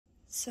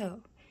So,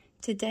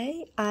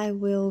 today I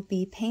will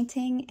be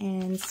painting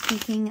and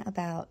speaking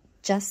about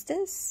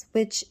Justice,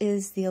 which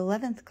is the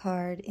 11th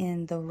card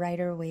in the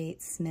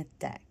Rider-Waite-Smith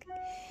deck.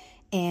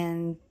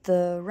 And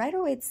the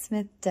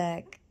Rider-Waite-Smith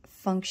deck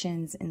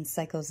functions in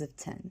cycles of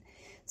 10.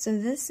 So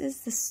this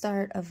is the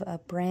start of a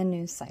brand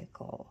new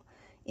cycle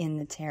in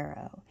the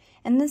tarot.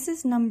 And this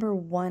is number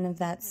 1 of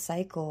that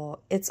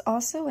cycle. It's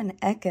also an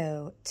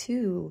echo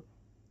to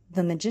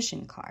the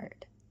Magician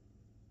card.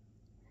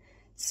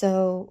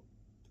 So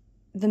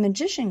the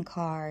Magician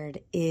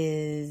card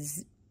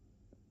is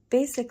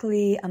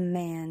basically a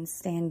man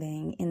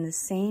standing in the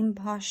same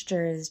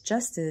posture as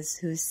Justice,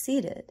 who's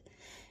seated.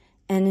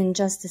 And in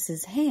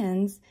Justice's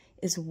hands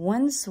is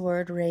one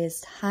sword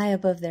raised high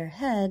above their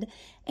head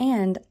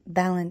and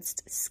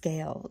balanced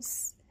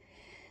scales.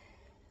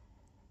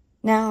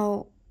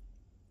 Now,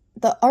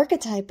 the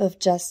archetype of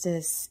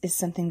Justice is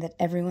something that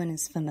everyone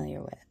is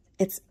familiar with.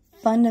 It's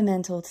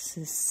fundamental to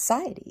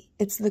society.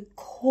 It's the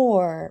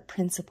core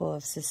principle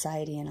of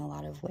society in a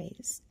lot of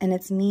ways. And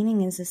its meaning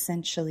is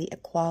essentially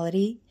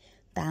equality,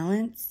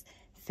 balance,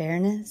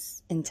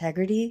 fairness,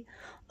 integrity.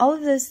 All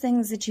of those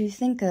things that you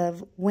think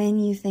of when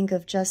you think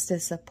of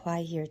Justice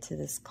apply here to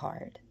this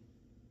card.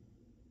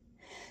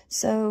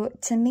 So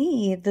to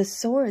me, the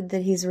sword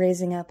that he's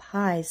raising up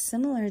high,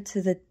 similar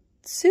to the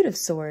suit of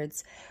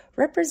swords,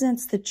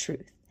 represents the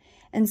truth.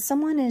 And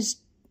someone is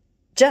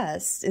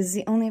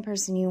the only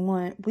person you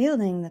want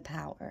wielding the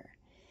power.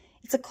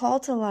 It's a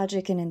call to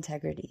logic and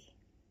integrity.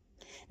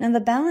 Now, the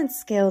balance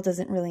scale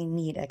doesn't really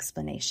need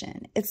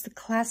explanation. It's the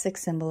classic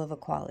symbol of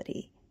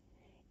equality.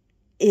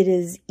 It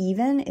is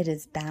even, it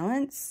is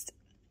balanced,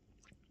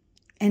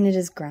 and it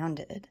is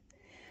grounded.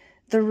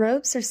 The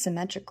robes are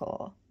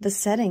symmetrical. The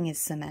setting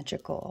is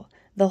symmetrical.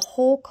 The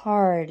whole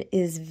card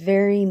is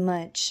very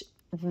much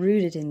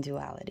rooted in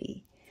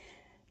duality.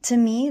 To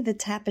me, the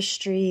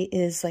tapestry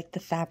is like the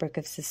fabric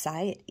of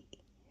society.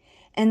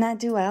 And that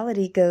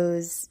duality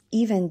goes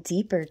even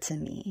deeper to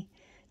me.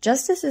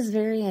 Justice is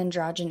very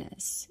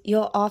androgynous.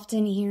 You'll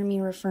often hear me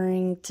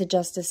referring to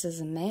Justice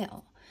as a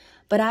male.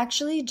 But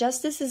actually,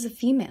 Justice is a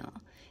female,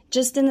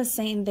 just in the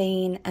same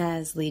vein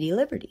as Lady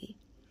Liberty.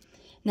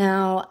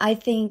 Now, I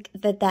think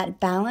that that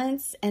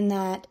balance and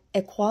that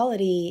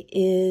equality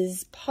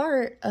is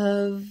part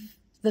of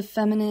the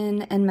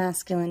feminine and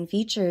masculine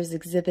features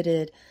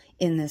exhibited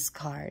in this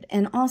card.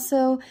 And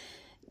also,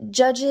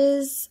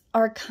 judges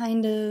are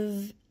kind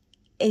of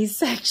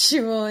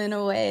asexual in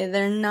a way.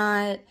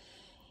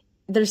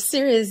 They're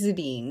serious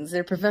beings.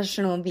 They're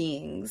professional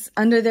beings.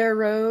 Under their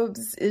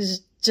robes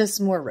is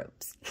just more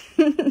robes.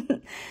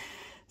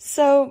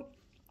 So,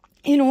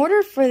 in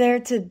order for there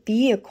to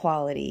be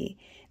equality,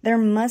 there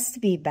must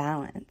be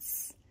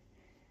balance.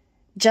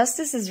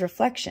 Justice is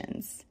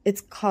reflections.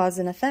 It's cause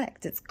and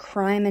effect. It's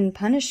crime and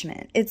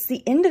punishment. It's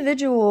the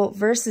individual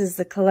versus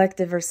the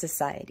collective or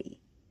society.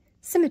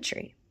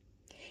 Symmetry.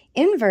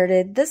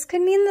 Inverted, this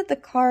could mean that the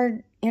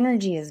card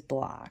energy is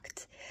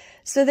blocked.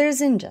 So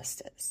there's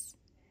injustice.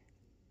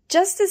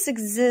 Justice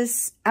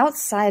exists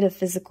outside of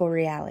physical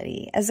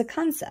reality as a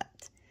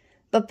concept.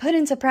 But put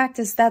into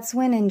practice, that's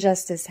when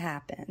injustice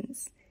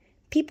happens.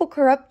 People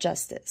corrupt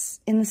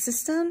justice in the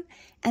system,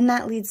 and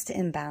that leads to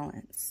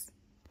imbalance.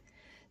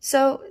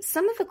 So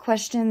some of the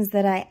questions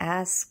that I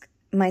ask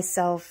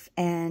myself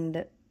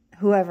and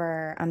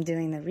whoever I'm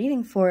doing the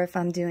reading for, if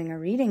I'm doing a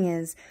reading,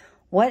 is,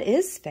 what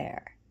is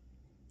fair?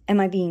 Am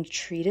I being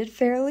treated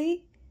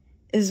fairly?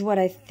 Is what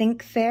I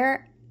think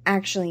fair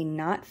actually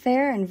not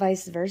fair, and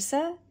vice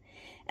versa?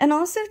 And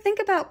also think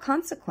about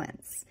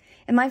consequence.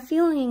 Am I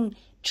feeling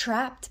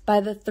trapped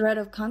by the threat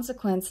of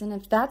consequence? And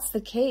if that's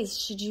the case,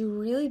 should you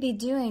really be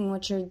doing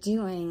what you're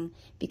doing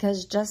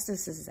because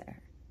justice is there?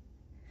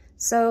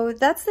 So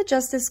that's the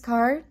Justice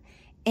card,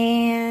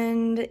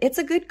 and it's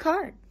a good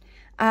card.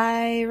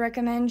 I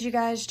recommend you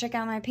guys check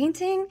out my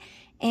painting,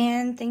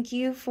 and thank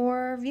you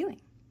for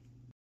viewing.